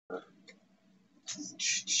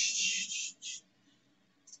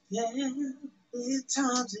There be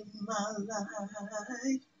times in my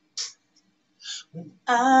life when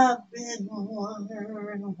I've been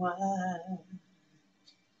wondering why.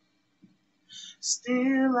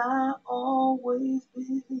 Still, I always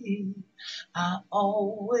believe I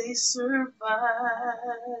always survive.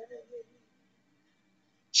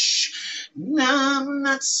 Now I'm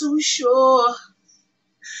not so sure.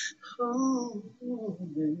 Oh,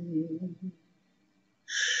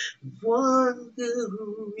 one good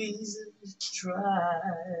reason to try.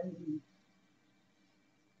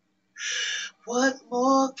 What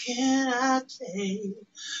more can I take?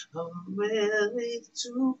 I'm ready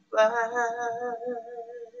to fight.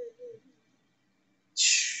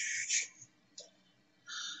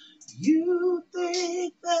 You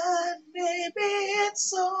think that maybe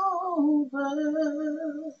it's over.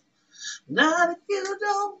 Not if you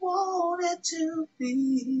don't want it to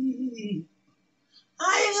be.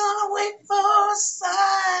 I ain't gonna wait for a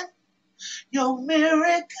sign, your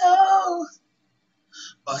miracle.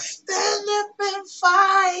 Or stand up and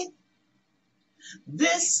fight.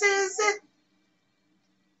 This is it.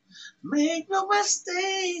 Make no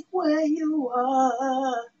mistake where you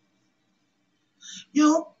are.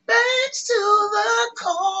 Your back's to the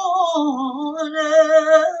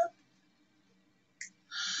corner.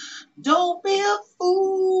 Don't be a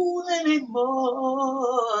fool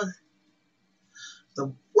anymore.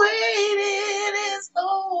 The waiting is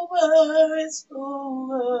over. It's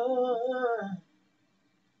over.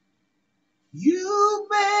 You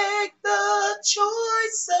make the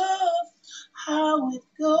choice of how it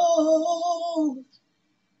goes.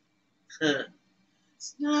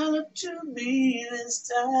 It's not up to me this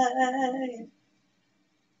time.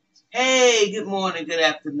 Hey, good morning, good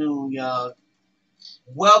afternoon, y'all.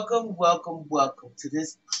 Welcome, welcome, welcome to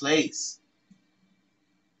this place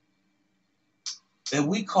that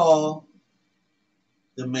we call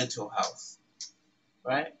the mental house,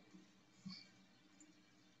 right?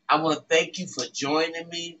 I want to thank you for joining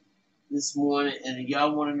me this morning, and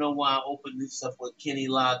y'all want to know why I opened this up with Kenny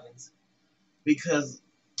Loggins? Because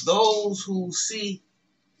those who see,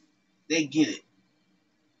 they get it.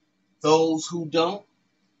 Those who don't,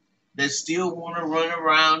 they still want to run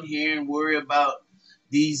around here and worry about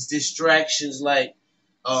these distractions like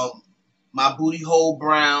my booty hole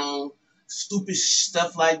brown, stupid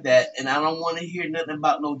stuff like that. And I don't want to hear nothing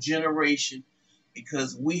about no generation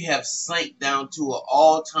because we have sank down to an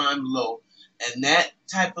all-time low. And that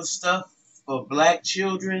type of stuff for black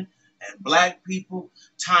children and black people,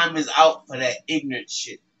 time is out for that ignorant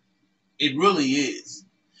shit. It really is.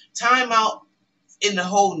 Time out in the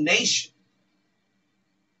whole nation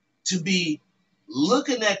to be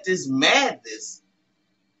looking at this madness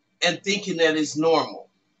and thinking that it's normal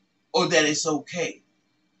or that it's okay.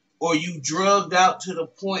 Or you drugged out to the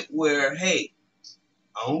point where, hey,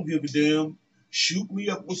 I don't give a damn. Shoot me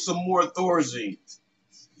up with some more Thorazine.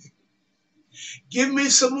 Give me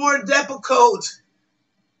some more Depakote.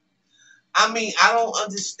 I mean, I don't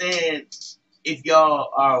understand if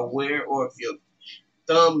y'all are aware or if your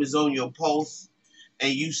thumb is on your pulse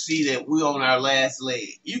and you see that we're on our last leg.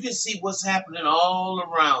 You can see what's happening all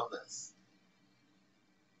around us.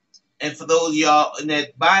 And for those of y'all in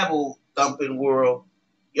that Bible thumping world,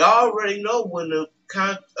 y'all already know when the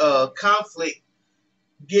conflict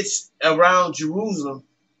gets around Jerusalem,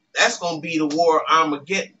 that's going to be the war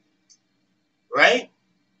Armageddon, right?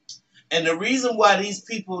 And the reason why these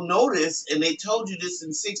people know this, and they told you this in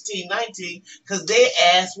 1619, because their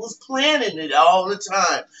ass was planning it all the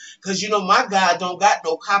time. Because, you know, my God don't got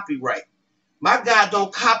no copyright. My God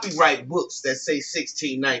don't copyright books that say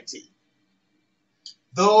 1619.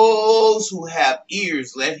 Those who have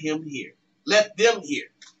ears, let him hear. Let them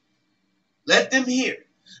hear. Let them hear.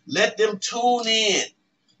 Let them tune in.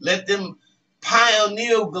 Let them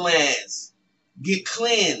pineal glands get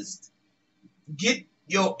cleansed. Get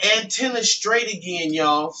your antenna straight again,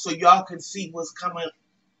 y'all, so y'all can see what's coming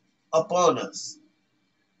up on us.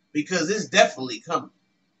 Because it's definitely coming.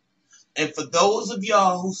 And for those of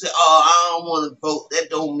y'all who say, oh, I don't want to vote, that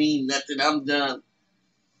don't mean nothing, I'm done.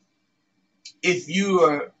 If you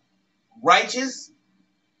are righteous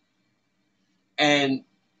and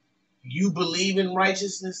you believe in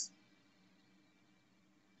righteousness,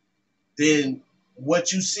 then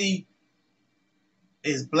what you see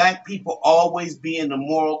is black people always being the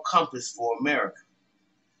moral compass for America.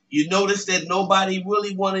 You notice that nobody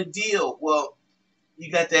really want to deal. Well,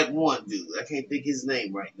 you got that one dude. I can't think his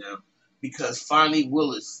name right now. Because Fanni,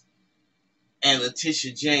 Willis, and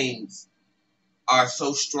Letitia James are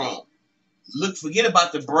so strong. Look, forget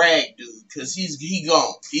about the brag dude, because he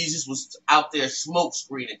gone. He just was out there smoke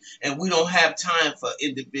screening, and we don't have time for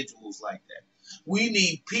individuals like that. We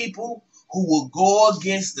need people who will go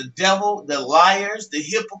against the devil, the liars, the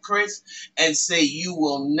hypocrites, and say, you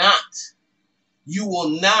will not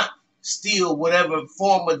steal whatever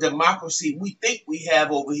form of democracy we think we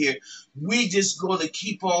have over here. We just going to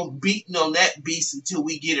keep on beating on that beast until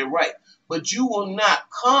we get it right. But you will not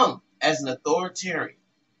come as an authoritarian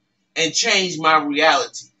and change my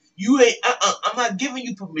reality. You ain't. I'm not giving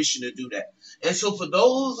you permission to do that. And so for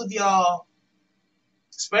those of y'all,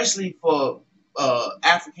 especially for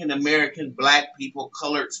African American, black people,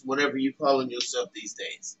 coloreds, whatever you calling yourself these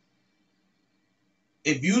days,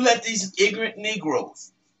 if you let these ignorant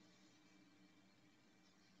Negroes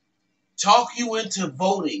talk you into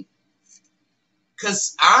voting,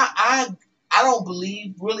 because I don't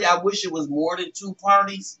believe, really, I wish it was more than two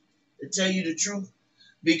parties, to tell you the truth,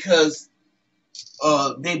 because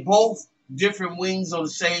they both different wings on the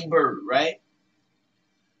same bird, right?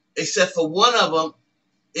 Except for one of them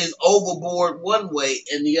is overboard one way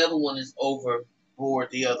and the other one is overboard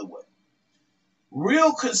the other way.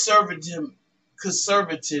 Real conservatism,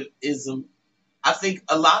 I think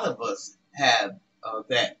a lot of us have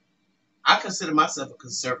that. I consider myself a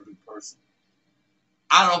conservative person.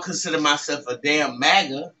 I don't consider myself a damn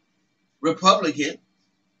MAGA Republican.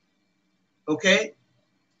 Okay?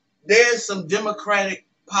 There's some democratic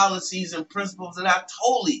policies and principles that I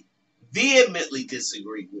totally, vehemently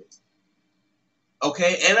disagree with.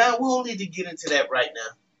 Okay? And I will need to get into that right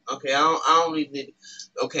now. Okay? I don't even need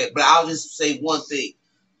to. Okay? But I'll just say one thing.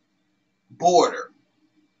 Border.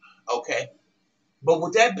 Okay? But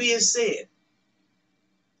with that being said,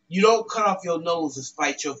 you don't cut off your nose to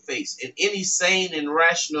spite your face. And any sane and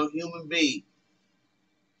rational human being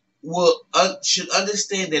should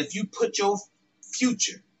understand that if you put your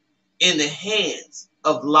future in the hands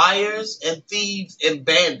of liars and thieves and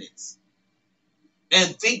bandits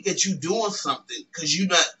and think that you're doing something because you're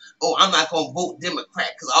not, I'm not going to vote Democrat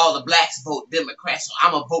because all the blacks vote Democrat, so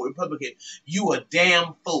I'm going to vote Republican. You a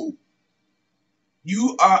damn fool.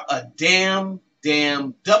 You are a damn,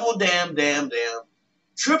 double damn,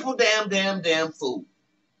 triple damn fool.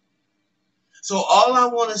 So all I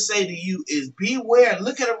want to say to you is beware.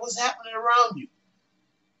 Look at what's happening around you.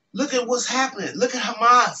 Look at what's happening. Look at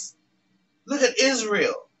Hamas. Look at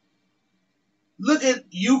Israel. Look at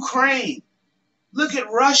Ukraine. Look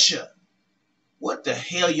at Russia. What the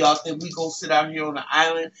hell y'all think we gonna sit out here on the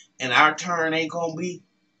island and our turn ain't gonna be?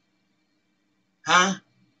 Huh?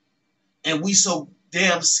 And we so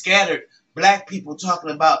damn scattered. Black people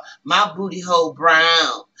talking about my booty hole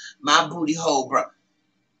brown. My booty hole brown.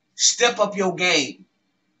 Step up your game.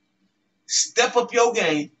 Step up your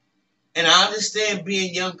game. And I understand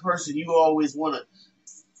being a young person, you always want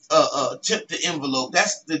to tip the envelope.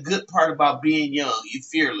 That's the good part about being young. You're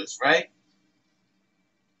fearless, right?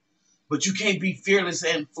 But you can't be fearless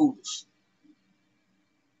and foolish.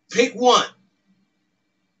 Pick one.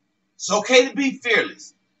 It's okay to be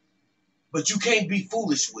fearless, but you can't be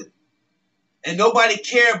foolish with it. And nobody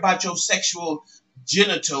care about your sexual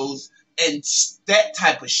genitals and that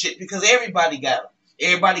type of shit because everybody got them.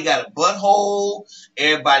 Everybody got a butthole.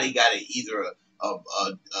 Everybody got either a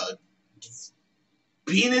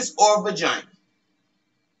penis or a vagina.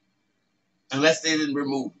 Unless they didn't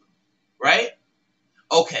remove them. Right?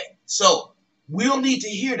 Okay. So, we don't need to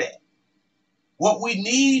hear that. What we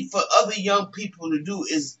need for other young people to do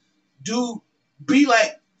is be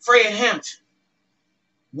like Fred Hampton.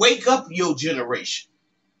 Wake up your generation.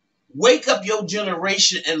 Wake up your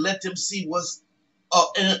generation and let them see what's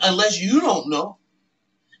unless you don't know.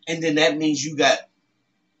 And then that means you got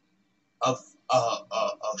a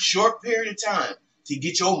short period of time to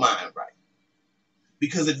get your mind right.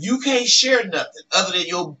 Because if you can't share nothing other than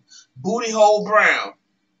your booty hole brown,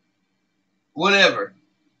 whatever,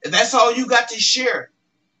 if that's all you got to share,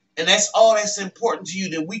 and that's all that's important to you,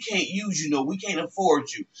 then we can't use you, we can't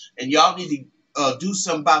afford you. And y'all need to do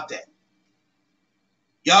something about that.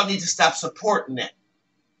 Y'all need to stop supporting that.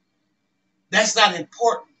 That's not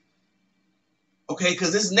important. Okay,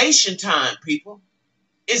 because it's nation time, people.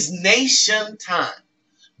 It's nation time.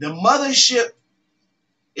 The mothership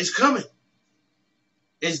is coming.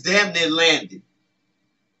 It's damn near landed.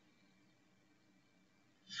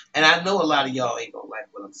 And I know a lot of y'all ain't gonna like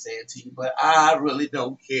what I'm saying to you, but I really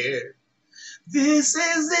don't care. This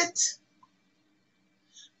is it.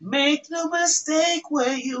 Make no mistake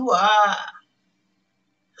where you are.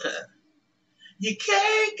 You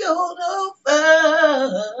can't go no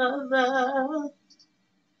further.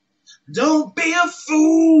 Don't be a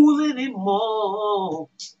fool anymore.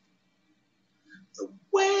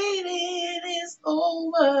 Waiting is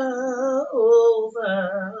over,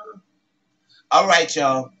 over. All right,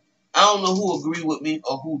 y'all. I don't know who agree with me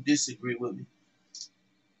or who disagree with me,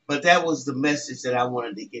 but that was the message that I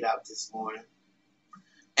wanted to get out this morning.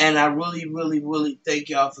 And I really, really, really thank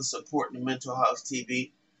y'all for supporting the Mental House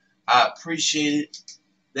TV. I appreciate it.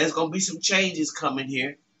 There's going to be some changes coming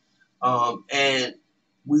here. And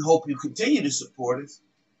we hope you continue to support us.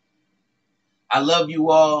 I love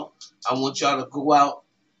you all. I want y'all to go out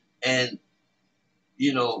and,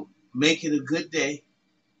 make it a good day.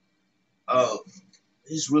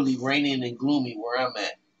 It's really raining and gloomy where I'm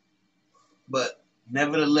at. But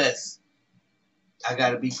nevertheless, I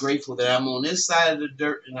got to be grateful that I'm on this side of the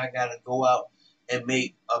dirt and I got to go out and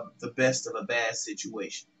make the best of a bad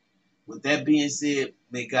situation. With that being said,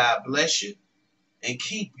 may God bless you and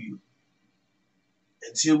keep you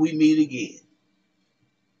until we meet again.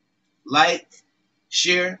 Like,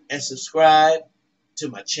 share, and subscribe to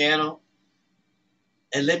my channel.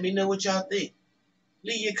 And let me know what y'all think.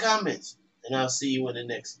 Leave your comments, and I'll see you in the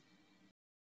next one.